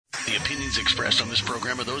The opinions expressed on this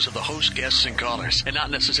program are those of the host, guests, and callers, and not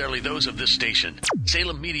necessarily those of this station.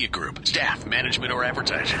 Salem Media Group, staff, management, or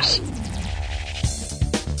advertisers.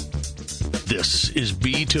 This is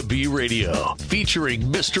B2B Radio, featuring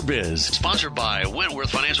Mr. Biz, sponsored by Wentworth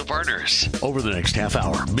Financial Partners. Over the next half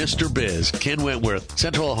hour, Mr. Biz, Ken Wentworth,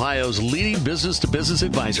 Central Ohio's leading business-to-business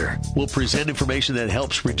advisor, will present information that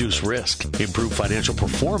helps reduce risk, improve financial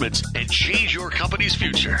performance, and change your company's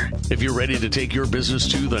future. If you're ready to take your business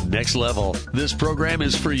to the next level, this program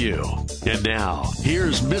is for you. And now,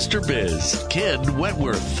 here's Mr. Biz, Ken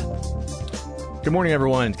Wentworth. Good morning,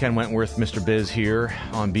 everyone. Ken Wentworth, Mr. Biz here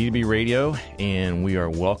on B2B Radio, and we are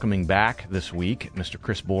welcoming back this week Mr.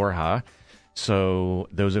 Chris Borja. So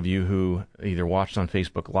those of you who either watched on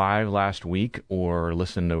Facebook Live last week or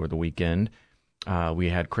listened over the weekend, we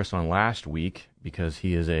had Chris on last week because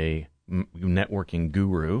he is a networking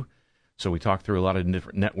guru. So we talked through a lot of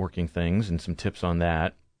different networking things and some tips on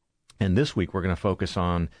that. And this week we're going to focus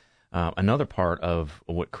on another part of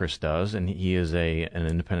what Chris does, and he is an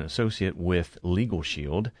independent associate with Legal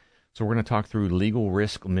Shield. So we're going to talk through legal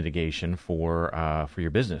risk mitigation for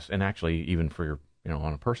your business, and actually even for your,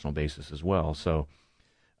 on a personal basis as well. So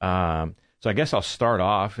I guess I'll start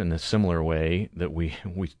off in a similar way that we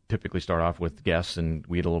typically start off with guests, and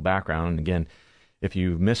we get a little background. And again, if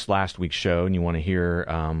you missed last week's show and you want to hear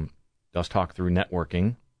us talk through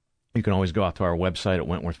networking, you can always go out to our website at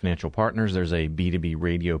Wentworth Financial Partners. There's a B2B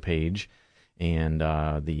radio page, and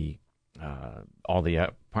all the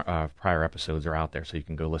prior episodes are out there, so you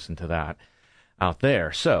can go listen to that out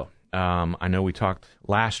there. So I know we talked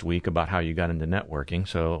last week about how you got into networking,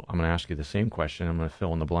 so I'm going to ask you the same question. I'm going to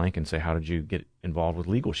fill in the blank and say, how did you get involved with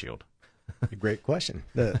Legal Shield? Great question.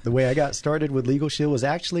 The way I got started with Legal Shield was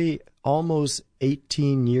actually almost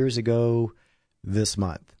 18 years ago this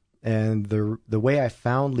month. And the way I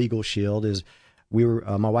found Legal Shield is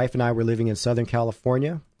my wife and I were living in Southern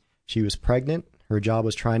California. She was pregnant. Her job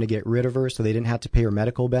was trying to get rid of her so they didn't have to pay her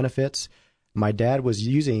medical benefits. My dad was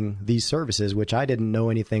using these services, which I didn't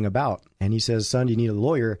know anything about. And he says, "Son, do you need a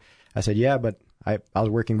lawyer?" I said, "Yeah, but I was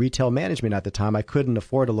working retail management at the time. I couldn't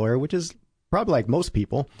afford a lawyer," which is probably like most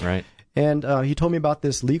people. Right. And he told me about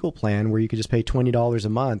this legal plan where you could just pay $20 a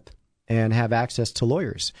month and have access to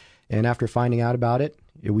lawyers. And after finding out about it,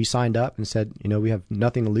 we signed up and said, we have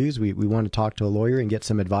nothing to lose. We want to talk to a lawyer and get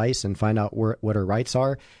some advice and find out what our rights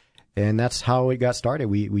are. And that's how it got started.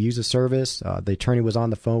 We used the service. The attorney was on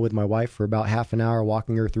the phone with my wife for about half an hour,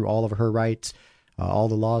 walking her through all of her rights, all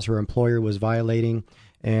the laws her employer was violating.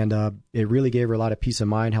 And it really gave her a lot of peace of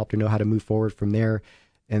mind, helped her know how to move forward from there.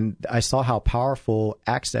 And I saw how powerful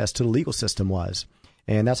access to the legal system was.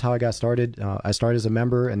 And that's how I got started. I started as a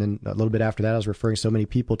member, and then a little bit after that, I was referring so many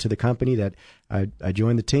people to the company that I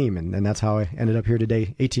joined the team, and that's how I ended up here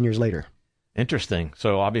today, 18 years later. Interesting.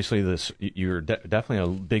 So obviously, you're definitely a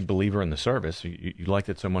big believer in the service. You liked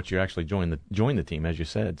it so much you actually joined the team, as you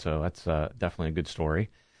said. So that's definitely a good story.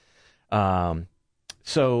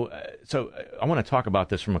 So I want to talk about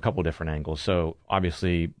this from a couple different angles. So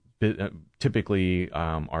obviously, typically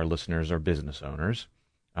our listeners are business owners,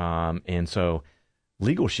 and so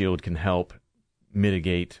Legal Shield can help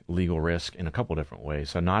mitigate legal risk in a couple different ways.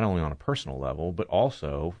 So not only on a personal level, but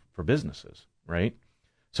also for businesses, right?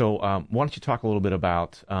 So why don't you talk a little bit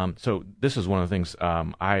about, so this is one of the things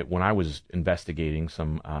when I was investigating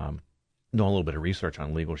doing a little bit of research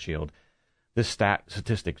on Legal Shield, this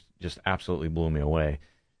statistic just absolutely blew me away.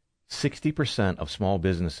 60% of small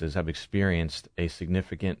businesses have experienced a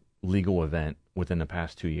significant legal event within the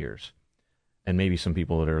past 2 years. And maybe some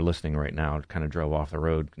people that are listening right now kind of drove off the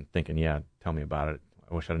road thinking, yeah, tell me about it.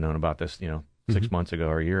 I wish I'd have known about this, 6 months ago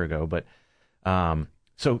or a year ago. But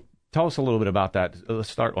so tell us a little bit about that.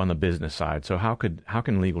 Let's start on the business side. So how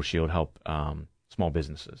can Legal Shield help small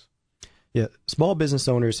businesses? Yeah, small business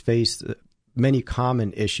owners face many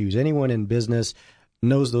common issues. Anyone in business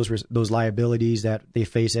knows those liabilities that they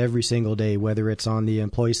face every single day, whether it's on the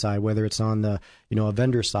employee side, whether it's on the a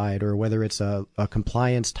vendor side, or whether it's a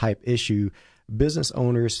compliance type issue. Business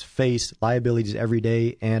owners face liabilities every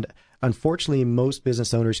day, and unfortunately, most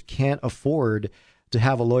business owners can't afford to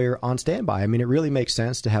have a lawyer on standby. I mean, it really makes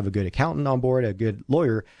sense to have a good accountant on board, a good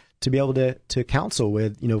lawyer, to be able to counsel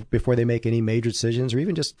with, before they make any major decisions, or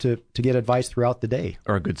even just to get advice throughout the day.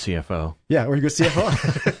 Or a good CFO. Yeah, or a good CFO.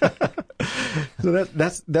 So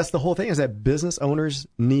that's the whole thing, is that business owners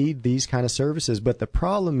need these kind of services. But the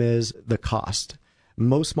problem is the cost.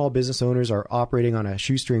 Most small business owners are operating on a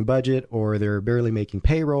shoestring budget, or they're barely making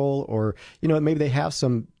payroll, or, maybe they have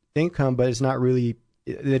some income, but it's not really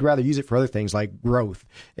they'd rather use it for other things like growth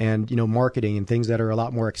and, marketing and things that are a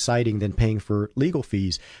lot more exciting than paying for legal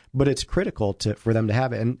fees. But it's critical for them to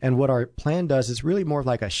have it. And what our plan does is really more of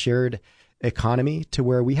like a shared economy, to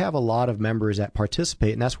where we have a lot of members that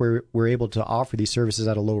participate. And that's where we're able to offer these services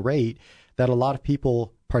at a low rate that a lot of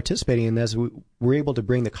people participating in this, we're able to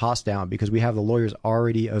bring the cost down because we have the lawyers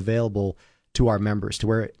already available to our members, to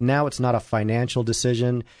where now it's not a financial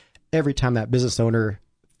decision. Every time that business owner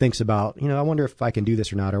thinks about, I wonder if I can do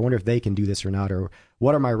this or not, or I wonder if they can do this or not, or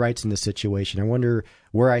what are my rights in this situation? I wonder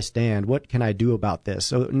where I stand. What can I do about this?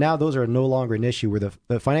 So now those are no longer an issue where the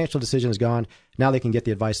financial decision is gone. Now they can get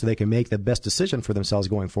the advice so they can make the best decision for themselves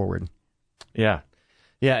going forward. Yeah.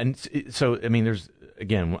 Yeah. And so,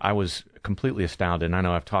 again, I was completely astounded. And I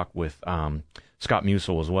know I've talked with Scott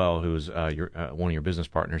Musil as well, who's one of your business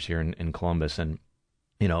partners here in Columbus. And,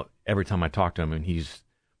 every time I talk to him, and he's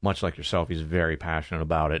much like yourself, he's very passionate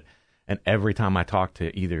about it. And every time I talk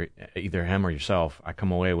to either him or yourself, I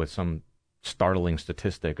come away with some startling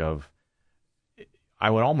statistic of, I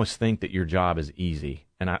would almost think that your job is easy.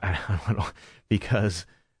 And because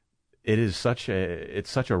it's such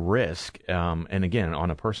a risk. And again, on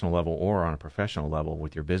a personal level or on a professional level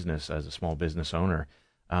with your business as a small business owner,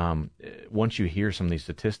 once you hear some of these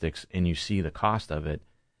statistics and you see the cost of it,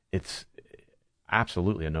 it's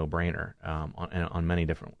absolutely a no-brainer on many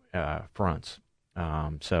different fronts.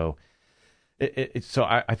 So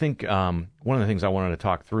I think one of the things I wanted to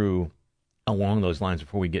talk through along those lines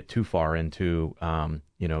before we get too far into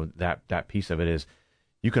that piece of it is,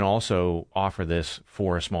 you can also offer this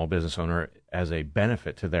for a small business owner as a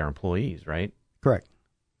benefit to their employees, right? Correct.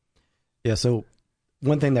 Yeah. So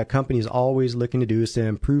one thing that companies are always looking to do is to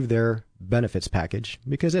improve their benefits package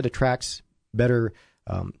because it attracts better.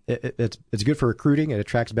 It's good for recruiting. It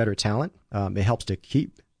attracts better talent. It helps to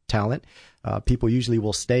keep talent. People usually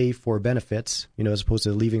will stay for benefits, as opposed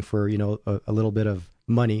to leaving for, a little bit of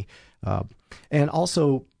money. And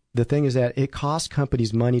also, the thing is that it costs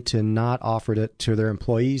companies money to not offer it to their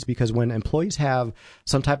employees, because when employees have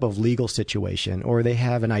some type of legal situation or they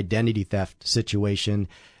have an identity theft situation,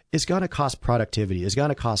 it's going to cost productivity. It's going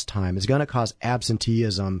to cost time. It's going to cost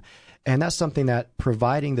absenteeism. And that's something that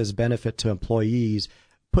providing this benefit to employees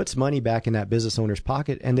puts money back in that business owner's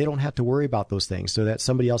pocket, and they don't have to worry about those things, so that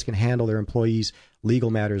somebody else can handle their employees'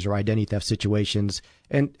 legal matters or identity theft situations.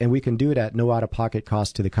 And we can do it at no out-of-pocket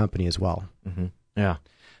cost to the company as well. Mm-hmm. Yeah.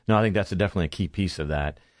 No, I think that's definitely a key piece of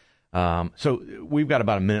that. So we've got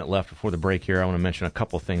about a minute left before the break here. I want to mention a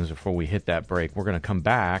couple things before we hit that break. We're going to come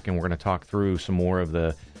back and we're going to talk through some more of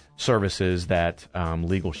the services that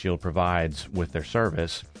Legal Shield provides with their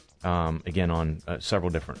service, again, on several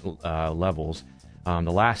different levels.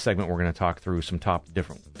 The last segment, we're going to talk through some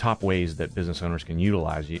top ways that business owners can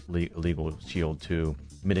utilize Legal Shield to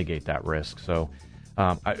mitigate that risk. So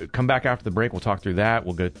come back after the break. We'll talk through that.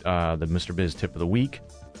 We'll get the Mr. Biz tip of the week.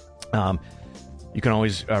 You can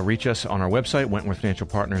always reach us on our website,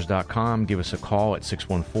 WentworthFinancialPartners.com. Give us a call at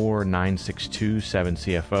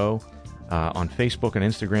 614-962-7CFO. On Facebook and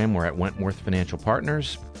Instagram, we're at Wentworth Financial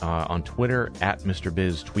Partners. On Twitter, at Mr.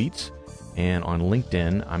 Biz Tweets. And on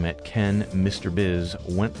LinkedIn, I'm at Ken Mr. Biz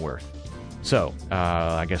Wentworth. So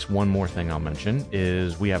I guess one more thing I'll mention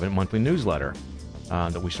is we have a monthly newsletter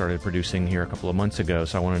that we started producing here a couple of months ago.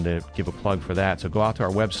 So I wanted to give a plug for that. So go out to our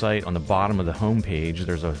website. On the bottom of the homepage,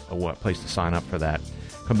 there's a place to sign up for that.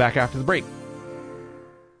 Come back after the break.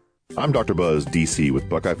 I'm Dr. Buzz, D.C. with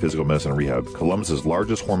Buckeye Physical Medicine and Rehab, Columbus's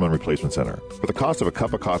largest hormone replacement center. For the cost of a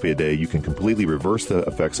cup of coffee a day, you can completely reverse the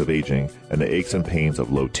effects of aging and the aches and pains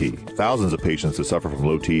of low T. Thousands of patients that suffer from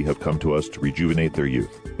low T have come to us to rejuvenate their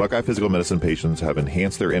youth. Buckeye Physical Medicine patients have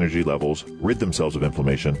enhanced their energy levels, rid themselves of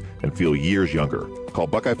inflammation, and feel years younger. Call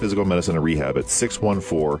Buckeye Physical Medicine and Rehab at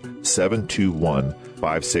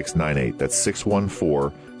 614-721-5698. That's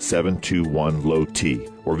 614-721-LOW-T,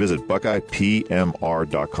 or visit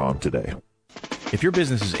BuckeyePMR.com today. If your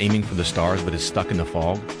business is aiming for the stars but is stuck in the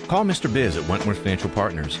fog, call Mr. Biz at Wentworth Financial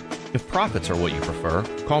Partners. If profits are what you prefer,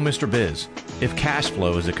 call Mr. Biz. If cash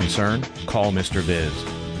flow is a concern, call Mr. Biz.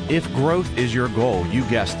 If growth is your goal, you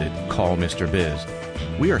guessed it, call Mr. Biz.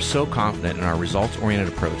 We are so confident in our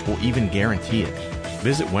results-oriented approach, we'll even guarantee it.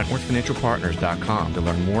 Visit WentworthFinancialPartners.com to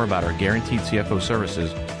learn more about our guaranteed CFO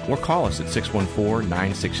services, or call us at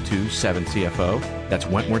 614-962-7CFO. That's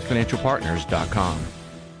WentworthFinancialPartners.com.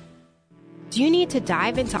 Do you need to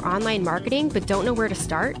dive into online marketing but don't know where to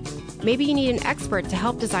start? Maybe you need an expert to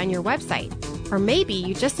help design your website. Or maybe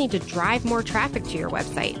you just need to drive more traffic to your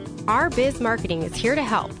website. Our Biz Marketing is here to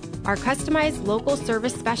help. Our customized local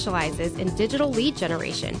service specializes in digital lead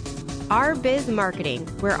generation. Our Biz Marketing,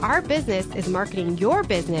 where our business is marketing your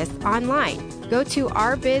business online. Go to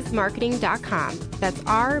rbizmarketing.com. That's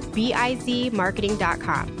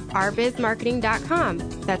rbizmarketing.com. rbizmarketing.com.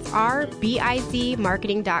 That's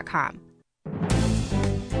rbizmarketing.com.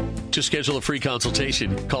 To schedule a free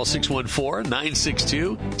consultation, call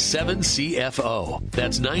 614-962-7CFO.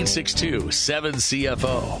 That's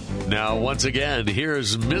 962-7CFO. Now, once again,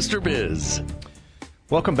 here's Mr. Biz.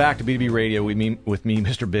 Welcome back to B2B Radio with me,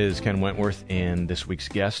 Mr. Biz, Ken Wentworth, and this week's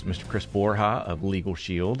guest, Mr. Chris Borja of Legal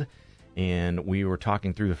Shield. And we were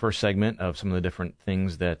talking through the first segment of some of the different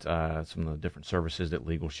things that, some of the different services that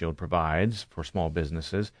Legal Shield provides for small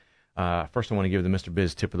businesses. First, I want to give the Mr.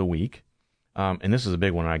 Biz tip of the week. And this is a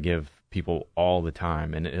big one I give people all the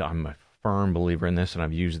time. And I'm a firm believer in this, and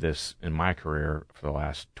I've used this in my career for the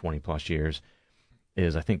last 20 plus years,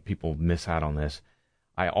 is I think people miss out on this.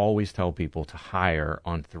 I always tell people to hire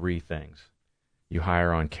on three things. You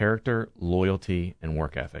hire on character, loyalty, and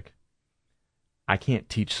work ethic. I can't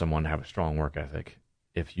teach someone to have a strong work ethic.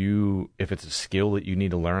 If it's a skill that you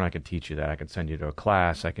need to learn, I can teach you that. I can send you to a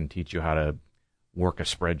class. I can teach you how to work a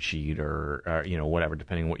spreadsheet or whatever,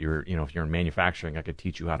 depending on what if you're in manufacturing, I could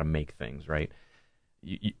teach you how to make things, right?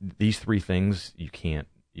 These three things, you can't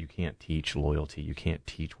teach loyalty. You can't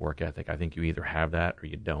teach work ethic. I think you either have that or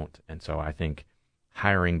you don't. And so I think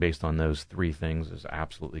hiring based on those three things is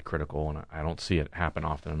absolutely critical, and I don't see it happen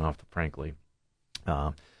often enough, frankly.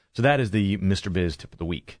 So that is the Mr. Biz tip of the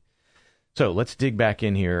week. So let's dig back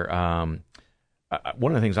in here.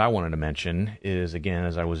 One of the things I wanted to mention is, again,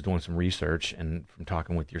 as I was doing some research and from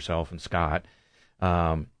talking with yourself and Scott,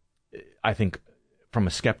 I think from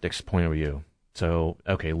a skeptic's point of view, so,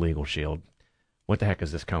 okay, Legal Shield, what the heck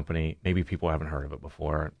is this company? Maybe people haven't heard of it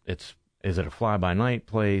before. Is it a fly-by-night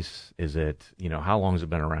place? Is it, how long has it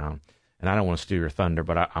been around? And I don't want to steal your thunder,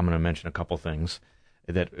 but I'm going to mention a couple things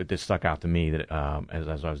that stuck out to me that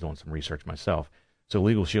as I was doing some research myself. So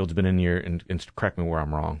Legal Shield's been in here, and correct me where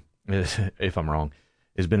I'm wrong, if I'm wrong,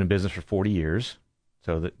 has been in business for 40 years.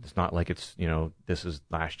 So that it's not like it's, this is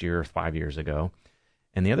last year or 5 years ago.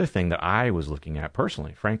 And the other thing that I was looking at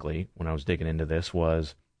personally, frankly, when I was digging into this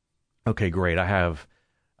was, okay, great, I have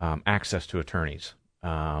access to attorneys.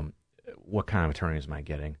 What kind of attorneys am I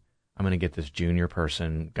getting? I'm going to get this junior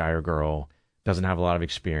person, guy or girl, doesn't have a lot of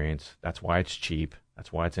experience. That's why it's cheap.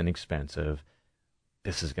 That's why it's inexpensive.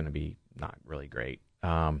 This is going to be not really great.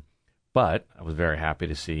 But I was very happy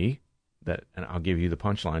to see that, and I'll give you the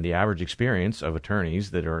punchline, the average experience of attorneys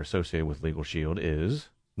that are associated with Legal Shield is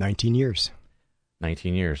 19 years.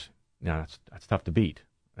 19 years. Now, that's tough to beat.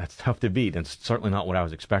 That's tough to beat, and it's certainly not what I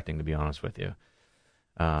was expecting, to be honest with you.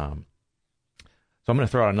 So I'm going to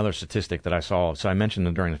throw out another statistic that I saw. So I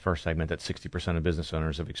mentioned during the first segment that 60% of business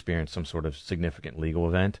owners have experienced some sort of significant legal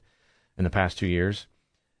event in the past 2 years.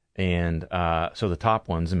 And so the top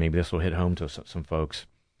ones, and maybe this will hit home to some folks,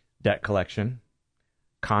 debt collection,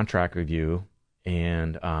 contract review,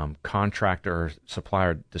 and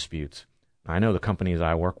contractor-supplier disputes. I know the companies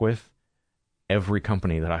I work with, every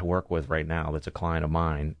company that I work with right now that's a client of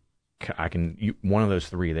mine, one of those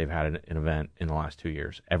three, they've had an event in the last 2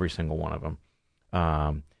 years, every single one of them.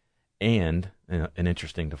 And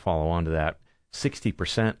interesting to follow on to that,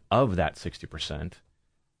 60% of that 60%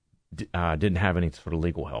 didn't have any sort of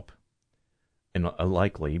legal help, and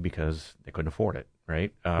likely because they couldn't afford it,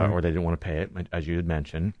 right? Or they didn't want to pay it, as you had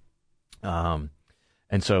mentioned. And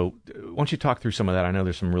so once you talk through some of that, I know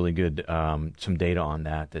there's some really good some data on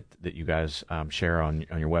that you guys share on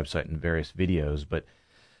your website and various videos, but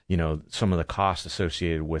some of the costs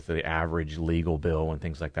associated with the average legal bill and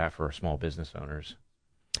things like that for small business owners.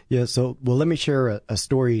 Yeah, so, let me share a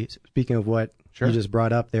story, speaking of what you just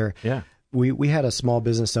brought up there. Yeah. We had a small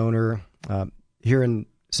business owner here in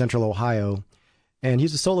Central Ohio, and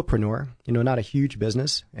he's a solopreneur, not a huge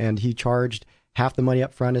business, and he charged half the money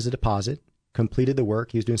up front as a deposit, completed the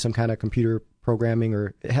work. He was doing some kind of computer programming,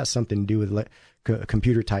 or it has something to do with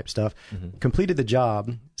computer type stuff, completed the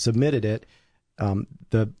job, submitted it.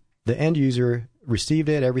 The end user received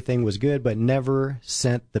it, everything was good, but never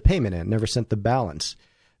sent the payment in, never sent the balance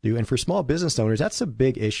due. And for small business owners, that's a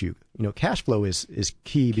big issue. Cash flow is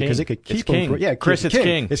key because it could keep them from, Chris, it's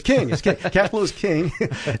king. It's king. Cash flow is king.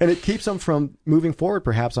 And it keeps them from moving forward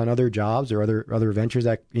perhaps on other jobs or other ventures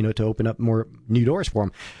that, to open up more new doors for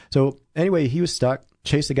them. So anyway, he was stuck,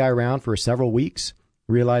 chased the guy around for several weeks,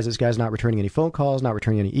 realized this guy's not returning any phone calls, not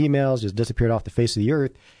returning any emails, just disappeared off the face of the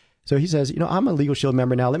earth. So he says, I'm a Legal Shield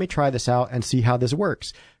member now. Let me try this out and see how this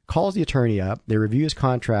works. Calls the attorney up. They review his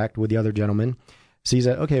contract with the other gentleman. Sees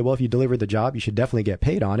that, okay, well, if you delivered the job, you should definitely get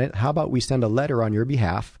paid on it. How about we send a letter on your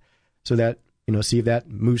behalf so that, see if that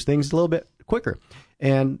moves things a little bit quicker.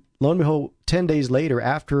 And lo and behold, 10 days later,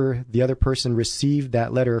 after the other person received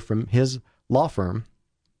that letter from his law firm,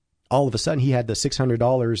 all of a sudden he had the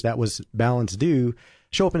 $600 that was balance due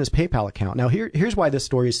show up in his PayPal account. Now, here's why this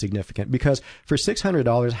story is significant, because for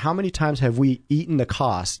 $600, how many times have we eaten the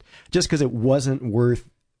cost just because it wasn't worth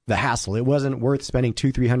the hassle? It wasn't worth spending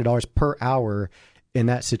 $200-300 per hour in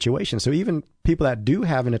that situation. So even people that do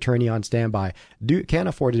have an attorney on standby can't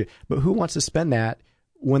afford to do it. But who wants to spend that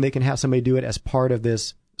when they can have somebody do it as part of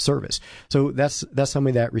this service? So that's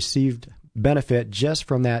somebody that received benefit just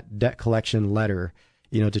from that debt collection letter,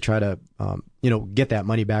 to try to, get that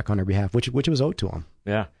money back on their behalf, which was owed to them.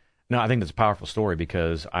 Yeah. No, I think that's a powerful story,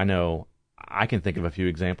 because I know I can think of a few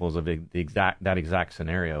examples of that exact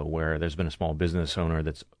scenario where there's been a small business owner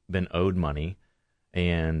that's been owed money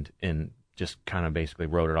and just kind of basically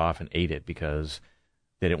wrote it off and ate it because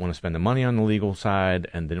they didn't want to spend the money on the legal side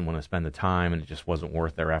and didn't want to spend the time, and it just wasn't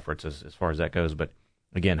worth their efforts as far as that goes. But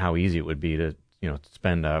again, how easy it would be to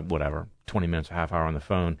spend 20 minutes, a half hour on the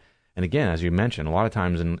phone. And again, as you mentioned, a lot of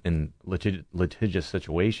times in litigious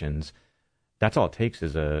situations, that's all it takes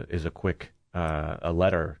is a quick a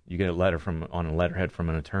letter. You get a letter on a letterhead from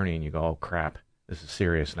an attorney, and you go, "Oh crap, this is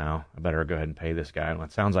serious now. I better go ahead and pay this guy." And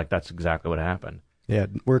it sounds like that's exactly what happened. Yeah,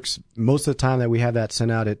 it works. Most of the time that we have that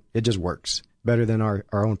sent out, it just works better than our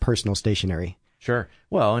own personal stationery. Sure.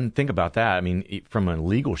 Well, and think about that. I mean, from a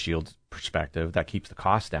Legal Shield perspective, that keeps the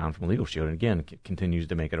cost down from Legal Shield, and again, it continues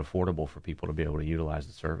to make it affordable for people to be able to utilize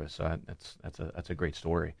the service. So that's a great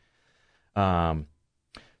story. So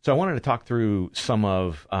I wanted to talk through some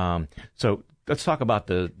of. So let's talk about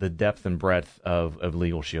the depth and breadth of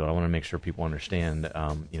Legal Shield. I want to make sure people understand,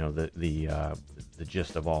 the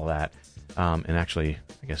gist of all that. And actually,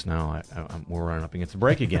 I guess now we're running up against the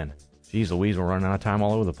break again. Jeez Louise, we're running out of time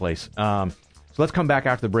all over the place. So let's come back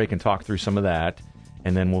after the break and talk through some of that.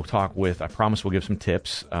 And then we'll talk I promise we'll give some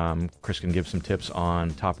tips. Chris can give some tips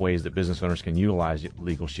on top ways that business owners can utilize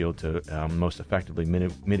Legal Shield to most effectively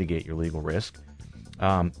mitigate your legal risk.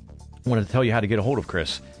 I wanted to tell you how to get a hold of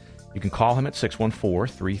Chris. You can call him at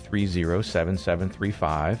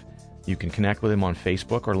 614-330-7735. You can connect with him on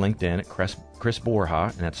Facebook or LinkedIn at Chris Borja,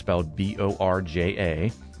 and that's spelled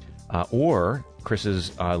Borja. Or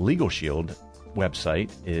Chris's Legal Shield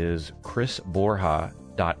website is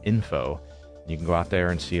chrisborja.info. You can go out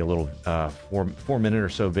there and see a little 4-minute or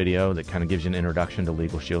so video that kind of gives you an introduction to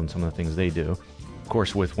Legal Shield and some of the things they do. Of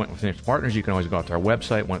course, with Wentworth Financial Partners, you can always go out to our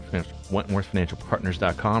website,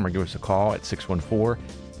 wentworthfinancialpartners.com, or give us a call at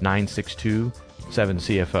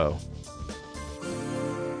 614-962-7CFO.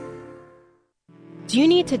 Do you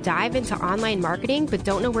need to dive into online marketing but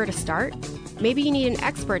don't know where to start? Maybe you need an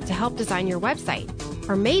expert to help design your website.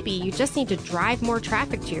 Or maybe you just need to drive more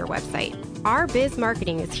traffic to your website. Our Biz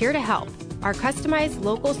Marketing is here to help. Our customized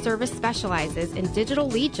local service specializes in digital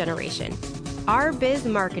lead generation. Our Biz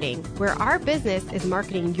Marketing, where our business is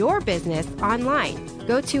marketing your business online.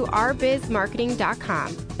 Go to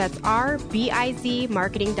ourbizmarketing.com. That's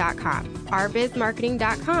ourbizmarketing.com.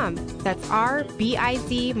 ourbizmarketing.com. That's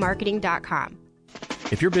ourbizmarketing.com.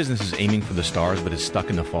 If your business is aiming for the stars but is stuck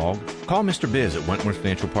in the fog, call Mr. Biz at Wentworth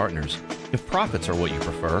Financial Partners. If profits are what you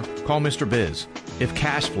prefer, call Mr. Biz. If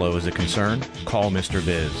cash flow is a concern, call Mr.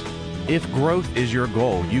 Biz. If growth is your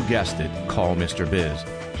goal, you guessed it, call Mr. Biz.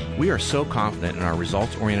 We are so confident in our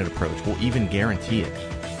results-oriented approach, we'll even guarantee it.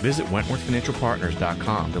 Visit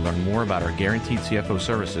WentworthFinancialPartners.com to learn more about our guaranteed CFO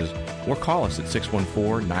services, or call us at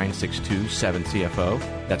 614-962-7CFO.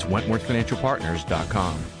 That's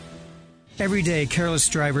WentworthFinancialPartners.com. Every day, careless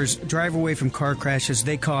drivers drive away from car crashes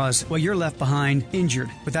they cause while you're left behind, injured,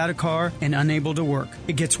 without a car, and unable to work.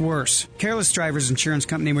 It gets worse. Careless Drivers Insurance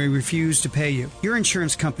Company may refuse to pay you. Your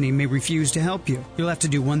insurance company may refuse to help you. You'll have to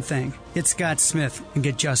do one thing. Get Scott Smith and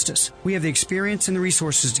get justice. We have the experience and the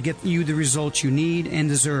resources to get you the results you need and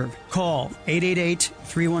deserve. Call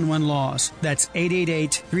 888-311-LAWS. That's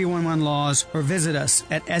 888-311-LAWS, or visit us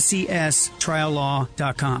at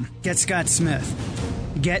sestriallaw.com. Get Scott Smith.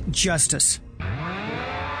 Get justice.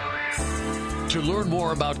 To learn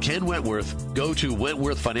more about Ken Wentworth, go to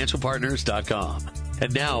WentworthFinancialPartners.com.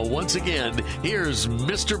 And now, once again, here's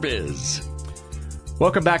Mr. Biz.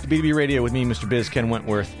 Welcome back to B2B Radio with me, Mr. Biz, Ken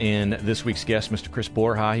Wentworth, and this week's guest, Mr. Chris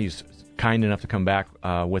Borja. He's kind enough to come back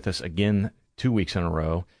with us again 2 weeks in a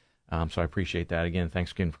row. So I appreciate that. Again,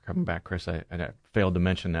 thanks again for coming back, Chris. I failed to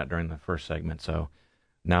mention that during the first segment, so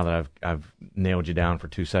now that I've nailed you down for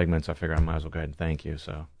 2 segments, I figure I might as well go ahead and thank you.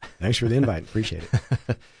 So thanks for the invite. Appreciate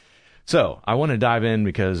it. So I want to dive in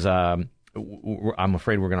because I'm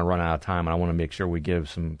afraid we're going to run out of time, and I want to make sure we give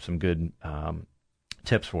some good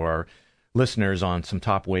tips for our listeners on some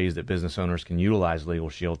top ways that business owners can utilize Legal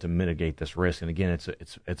Shield to mitigate this risk. And again,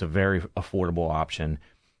 it's a very affordable option.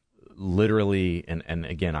 literally, and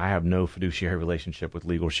again, I have no fiduciary relationship with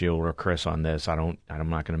Legal Shield or Chris on this. I'm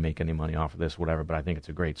not going to make any money off of this, whatever. But I think it's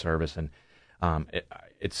a great service, and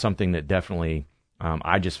it's something that definitely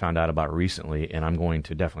I just found out about recently, and I'm going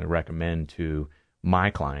to definitely recommend to my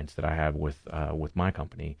clients that I have with my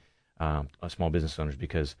company, small business owners,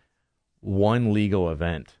 because one legal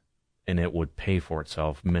event and it would pay for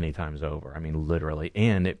itself many times over. I mean, literally,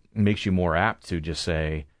 and it makes you more apt to just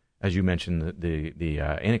say, as you mentioned, the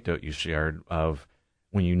anecdote you shared of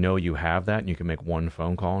when you know you have that and you can make one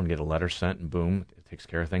phone call and get a letter sent and boom, it takes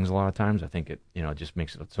care of things a lot of times. I think it just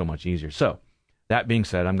makes it so much easier. So that being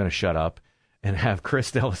said, I'm going to shut up and have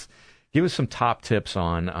Chris give us some top tips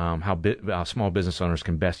on how small business owners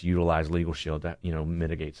can best utilize Legal Shield to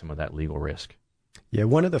mitigate some of that legal risk. Yeah,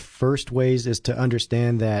 one of the first ways is to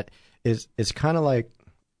understand that it's kind of like,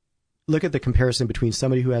 look at the comparison between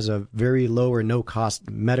somebody who has a very low or no cost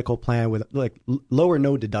medical plan with like low or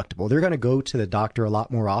no deductible. They're going to go to the doctor a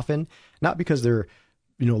lot more often, not because they're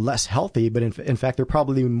less healthy, but in fact they're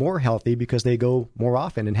probably more healthy because they go more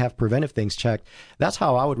often and have preventive things checked. That's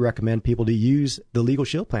how I would recommend people to use the Legal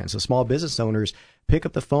Shield plan. So small business owners, pick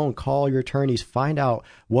up the phone, call your attorneys, find out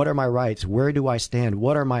what are my rights, where do I stand,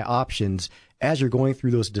 what are my options as you're going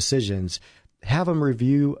through those decisions. Have them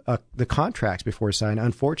review the contracts before signing.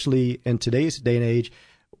 Unfortunately, in today's day and age,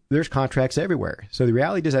 there's contracts everywhere. So the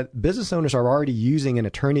reality is that business owners are already using an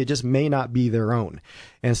attorney. It just may not be their own.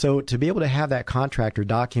 And so to be able to have that contract or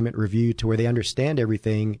document reviewed to where they understand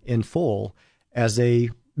everything in full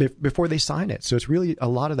before they sign it. So it's really a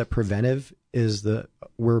lot of the preventive is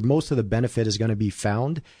where most of the benefit is going to be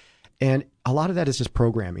found. And a lot of that is just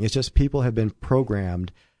programming. It's just people have been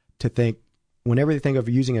programmed to think, whenever they think of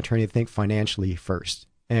using an attorney, they think financially first.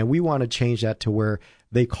 And we want to change that to where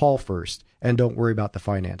they call first and don't worry about the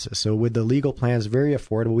finances. So with the legal plans, very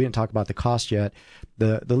affordable. We didn't talk about the cost yet.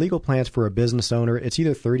 The legal plans for a business owner, it's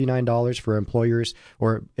either $39 for employers,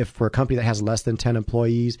 or if for a company that has less than 10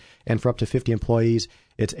 employees, and for up to 50 employees,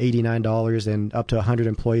 it's $89, and up to 100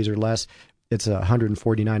 employees or less, it's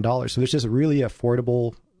 $149. So it's just a really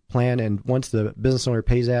affordable plan. And once the business owner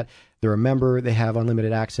pays that, they're a member, they have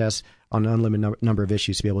unlimited access on an unlimited number of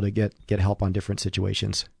issues to be able to get help on different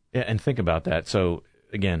situations. Yeah, and think about that. So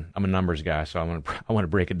again, I'm a numbers guy, so I want to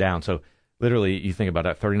break it down. So literally, you think about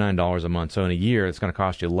that, $39 a month. So in a year, it's going to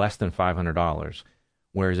cost you less than $500.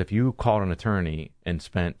 Whereas if you called an attorney and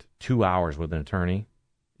spent 2 hours with an attorney,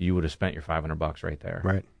 you would have spent your $500 right there.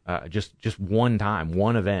 Right. Just one time,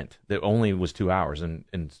 one event that only was 2 hours, and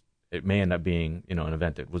it may end up being an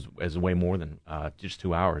event that was way more than just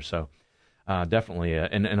 2 hours. So definitely,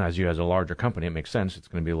 and as a larger company, it makes sense. It's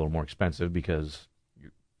going to be a little more expensive because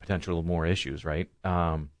potential more issues, right?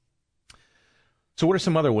 So what are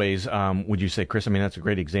some other ways, would you say, Chris? I mean, that's a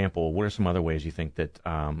great example. What are some other ways you think that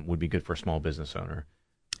would be good for a small business owner?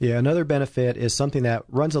 Yeah, another benefit is something that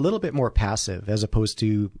runs a little bit more passive as opposed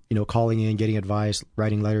to, calling in, getting advice,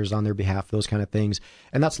 writing letters on their behalf, those kind of things.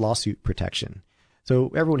 And that's lawsuit protection.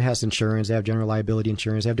 So everyone has insurance, they have general liability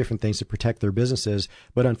insurance, they have different things to protect their businesses.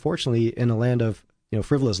 But unfortunately, in a land of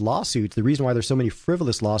frivolous lawsuits, the reason why there's so many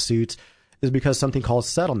frivolous lawsuits is because something called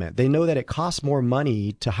settlement. They know that it costs more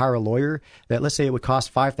money to hire a lawyer, that let's say it would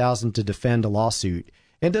cost $5,000 to defend a lawsuit.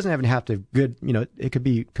 And it doesn't even have to it could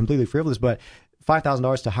be completely frivolous, but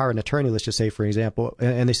 $5,000 to hire an attorney, let's just say, for example,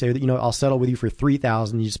 and they say that, I'll settle with you for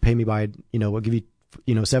 $3,000, you just pay me by, we'll give you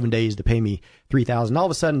 7 days to pay me $3,000. All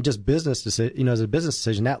of a sudden, just as a business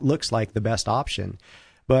decision, that looks like the best option.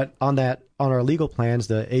 But on our legal plans,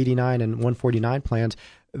 the 89 and 149 plans,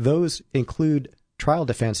 those include trial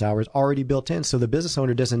defense hours already built in. So the business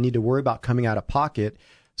owner doesn't need to worry about coming out of pocket.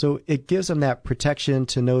 So it gives them that protection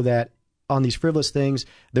to know that on these frivolous things,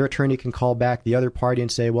 their attorney can call back the other party and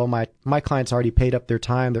say, well, my client's already paid up their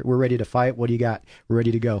time. We're ready to fight. What do you got? We're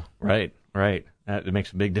ready to go. Right. It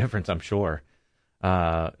makes a big difference, I'm sure.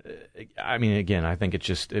 I mean, again, I think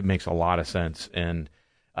it makes a lot of sense. And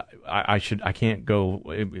I keep talking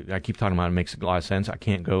about it makes a lot of sense. I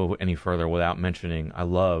can't go any further without mentioning, I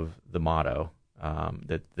love the motto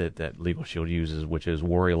that Legal Shield uses, which is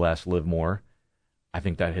worry less, live more. I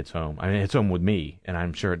think that hits home. I mean, it hits home with me, and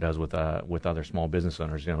I'm sure it does with other small business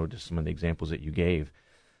owners. Just some of the examples that you gave.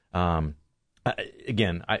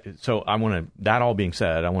 Again, I want to. That all being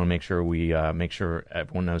said, I want to make sure we make sure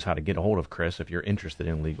everyone knows how to get a hold of Chris if you're interested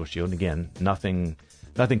in Legal Shield. And again, nothing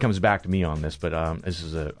comes back to me on this, but this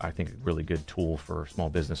is I think a really good tool for small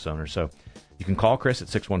business owners. So you can call Chris at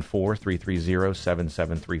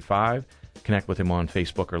 614-330-7735. Connect with him on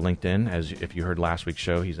Facebook or LinkedIn. As if you heard last week's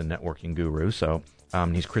show, he's a networking guru. So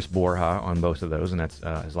he's Chris Borja on both of those, and that's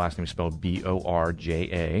his last name is spelled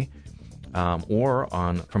Borja. or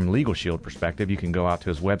from Legal Shield perspective, you can go out to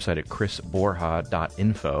his website at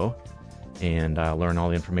chrisborja.info and learn all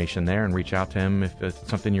the information there and reach out to him if it's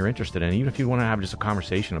something you're interested in. Even if you want to have just a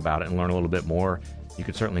conversation about it and learn a little bit more, you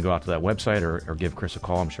could certainly go out to that website or give Chris a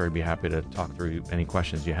call. I'm sure he'd be happy to talk through any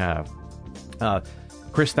questions you have.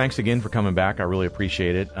 Chris, thanks again for coming back. I really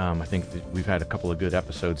appreciate it. I think that we've had a couple of good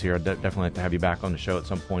episodes here. I'd definitely like to have you back on the show at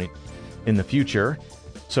some point in the future.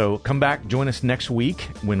 So come back, join us next week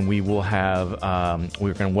when we will have,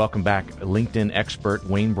 we're going to welcome back LinkedIn expert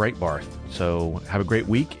Wayne Breitbarth. So have a great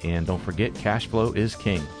week, and don't forget, cash flow is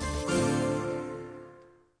king.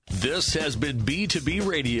 This has been B2B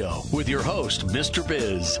Radio with your host, Mr.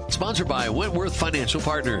 Biz, sponsored by Wentworth Financial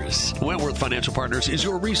Partners. Wentworth Financial Partners is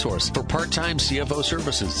your resource for part-time CFO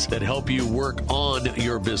services that help you work on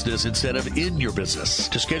your business instead of in your business.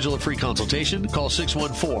 To schedule a free consultation, call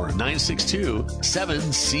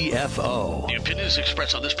 614-962-7CFO. The opinions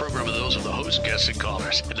expressed on this program are those of the host, guests, and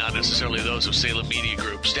callers, and not necessarily those of Salem Media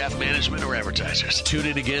Group, staff, management, or advertisers. Tune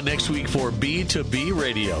in again next week for B2B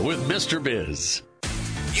Radio with Mr. Biz.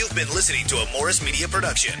 You've been listening to a Morris Media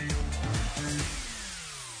production.